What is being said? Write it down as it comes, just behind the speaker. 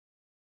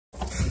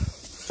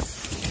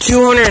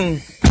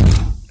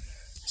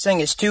This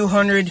thing is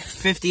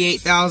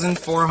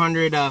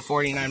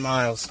 258,449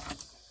 miles.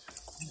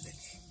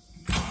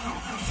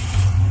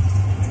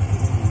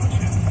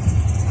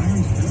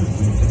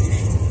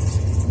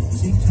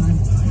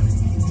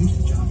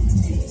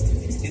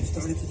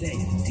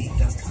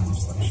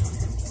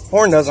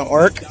 Horn doesn't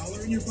work.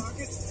 $1 in your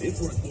pocket?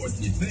 It's worth more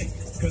than you think.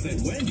 Because at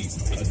Wendy's,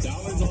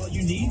 $1's all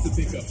you need to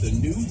pick up the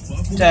new Buffalo.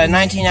 It's a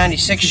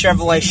 1996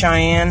 Chevrolet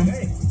Cheyenne.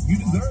 Hey, you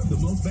deserve the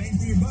most bang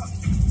for your buck.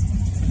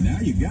 Now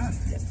you got it.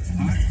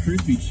 Hot,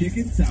 crispy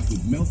chicken topped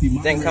with melty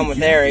Didn't come with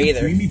there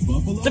either.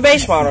 It's a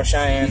base model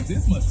Cheyenne.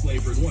 This much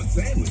flavor in one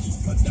sandwich.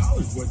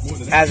 $1's worth more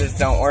than Hazards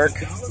don't work.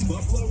 $1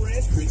 Buffalo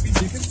Ranch crispy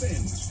chicken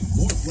sandwich.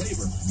 More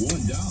flavor,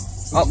 $1.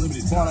 Oh, one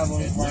of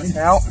them worked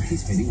out.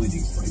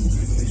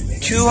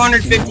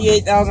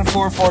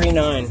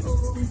 258,449.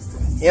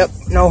 Yep,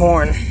 no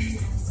horn.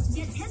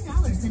 Get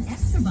 $10 in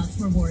extra bucks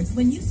rewards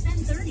when you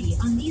spend $30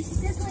 on these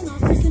sizzling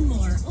offers and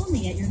more.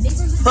 Only at your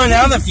neighborhood. Oh,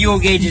 now the fuel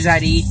gauges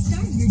I'd eat.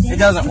 It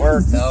doesn't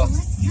work though.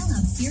 Select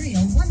Kellogg's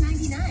cereal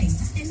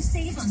 $1.99 and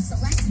save on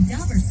select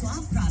Dove or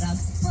Suave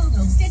products.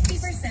 Logo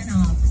 50%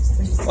 off.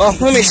 Well,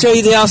 let me show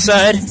you the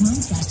outside.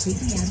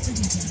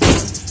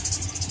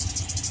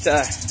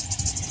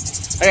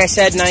 Like I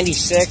said,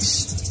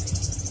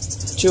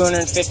 96,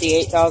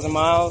 258,000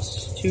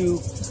 miles, 2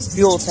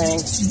 fuel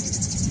tanks.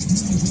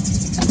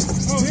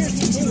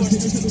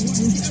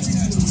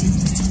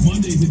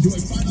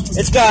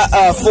 It's got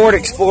Ford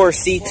Explorer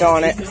seats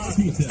on it.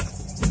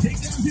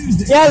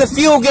 Yeah, the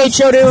fuel gauge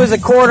showed it was a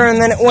quarter and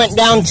then it went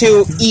down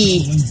to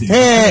E.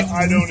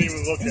 I don't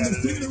even look at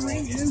it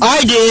anymore.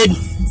 I did.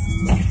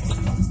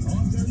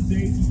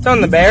 It's on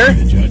the Bear.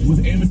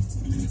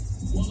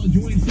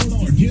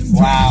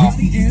 Wow.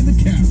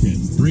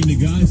 Bring the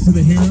guys to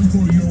the harem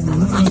for your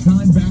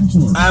one-time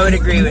bachelor. I would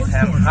agree with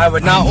him. I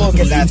would not look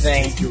at that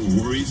thing. Take your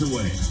worries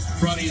away.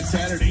 Friday and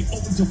Saturday,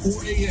 open till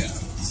 4 a.m.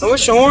 I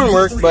wish the horn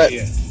worked, but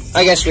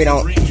I guess we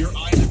don't. Bring your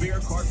Eye in the Bear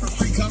card for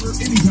free cover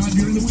anytime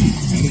during the week.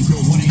 And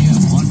until 1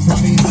 a.m. on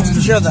Friday and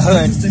Saturday. Show the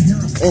hood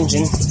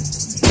engine.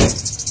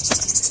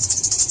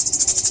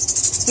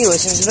 He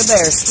listens to the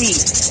Bear's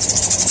feet.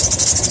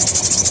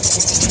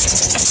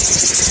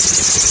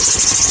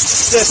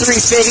 It's a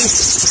 350.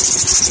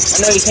 I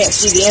know you can't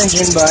see the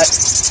engine, but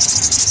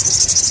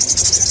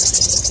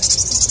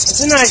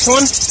it's a nice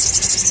one.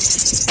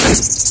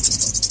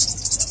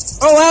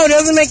 Oh wow, it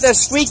doesn't make the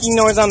squeaking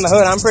noise on the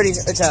hood.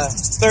 It's a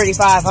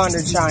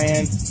 3500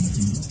 Cheyenne.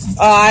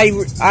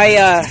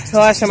 The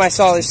last time I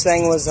saw this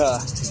thing was the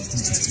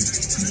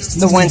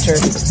winter.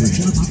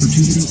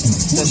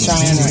 The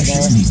Cheyenne right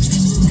there.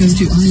 Go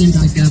to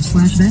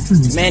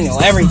IN.gov/veterans.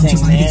 Manual everything,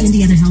 man.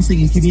 Indiana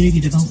Housing and Community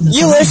Development.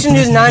 You listen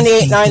to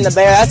 98.9 The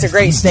Bear. That's a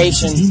great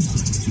station.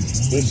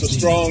 It's a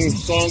strong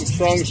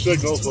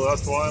signal, so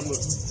that's why I'm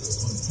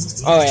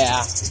listening. Oh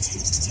yeah.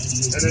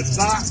 And it's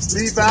not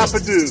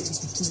Beep-Appadoo.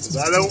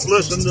 I don't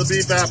listen to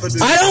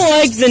Beep-Appadoo. I don't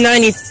like the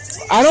 90.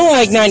 I don't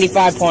like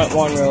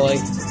 95.1 really.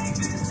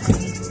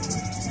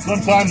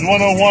 Sometimes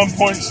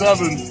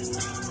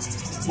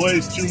 101.7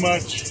 plays too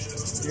much.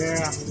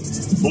 Yeah.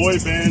 Boy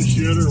band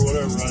shit or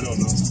whatever. I don't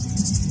know.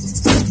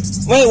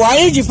 Wait, why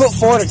did you put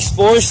Ford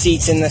Explorer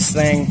seats in this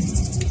thing?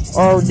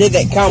 Or did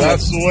they come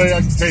That's the way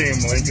I came,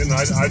 Lincoln.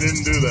 I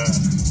didn't do that.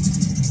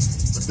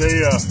 But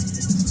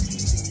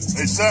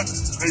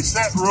they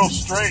set real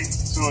straight,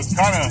 so it's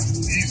kind of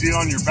easy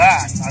on your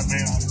back. I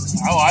mean,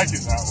 I like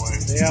it that way.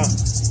 Yeah.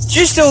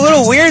 Just a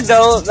little weird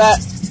though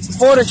that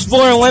Ford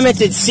Explorer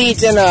limited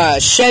seats in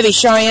a Chevy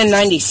Cheyenne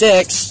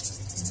 96.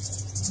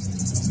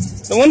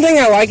 The one thing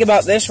I like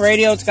about this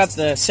radio, it's got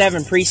the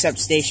 7 preset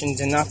stations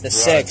and not the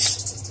 6.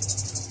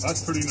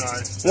 That's pretty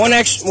nice. One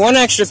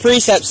extra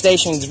preset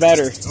station's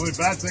better. The only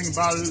bad thing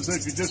about it is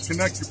if you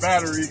disconnect your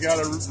battery, you got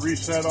to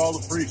reset all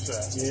the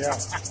presets. Yeah.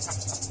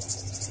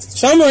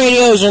 Some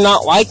radios are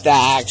not like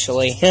that,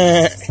 actually.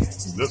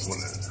 This one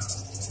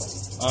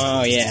is.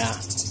 Oh, yeah.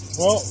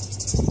 Well,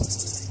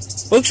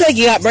 looks like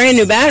you got brand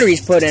new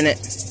batteries put in it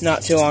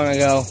not too long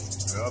ago.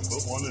 Yeah, I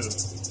put one in.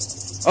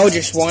 Oh,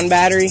 just one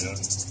battery? Yeah.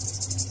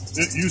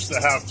 It used to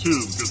have 2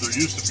 because there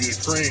used to be a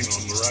crane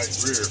on the right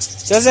rear.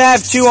 Does it have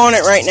 2 on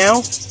it right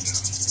now?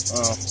 Yeah.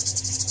 Oh.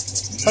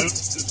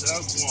 Just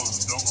has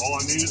 1. All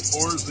I need it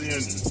for is the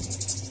engine.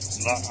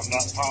 I'm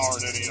not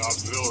powering any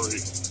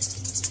auxiliary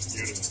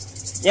unit.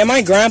 Yeah,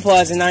 my grandpa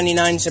has a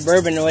 99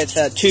 Suburban with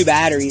 2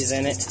 batteries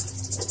in it.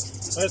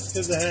 That's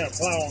because they had a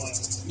plow on it.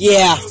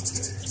 Yeah.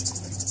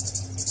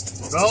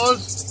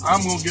 Fellas,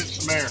 I'm going to get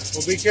some air.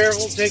 Well, be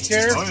careful. Take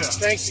care. Oh, yeah.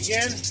 Thanks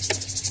again.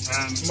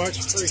 And Much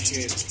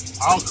appreciated.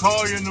 I'll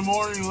call you in the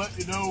morning and let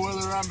you know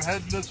whether I'm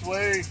heading this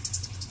way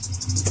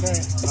Okay.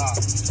 or not.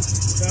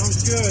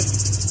 Sounds good.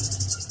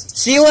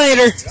 See you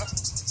later. Yep.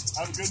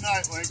 Have a good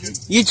night, Lincoln.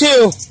 You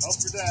too. Help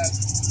your dad.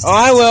 Oh,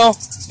 I will.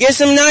 Get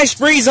some nice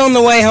breeze on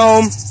the way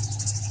home.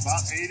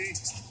 About 80.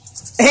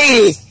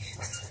 80.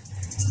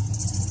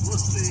 We'll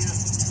see you.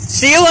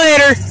 See you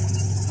later.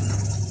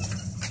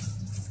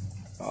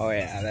 Oh,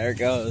 yeah, there it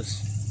goes.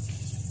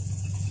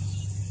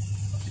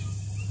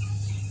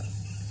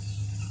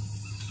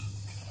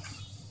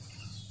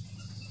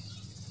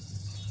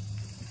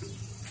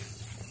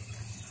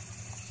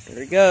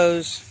 There he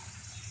goes.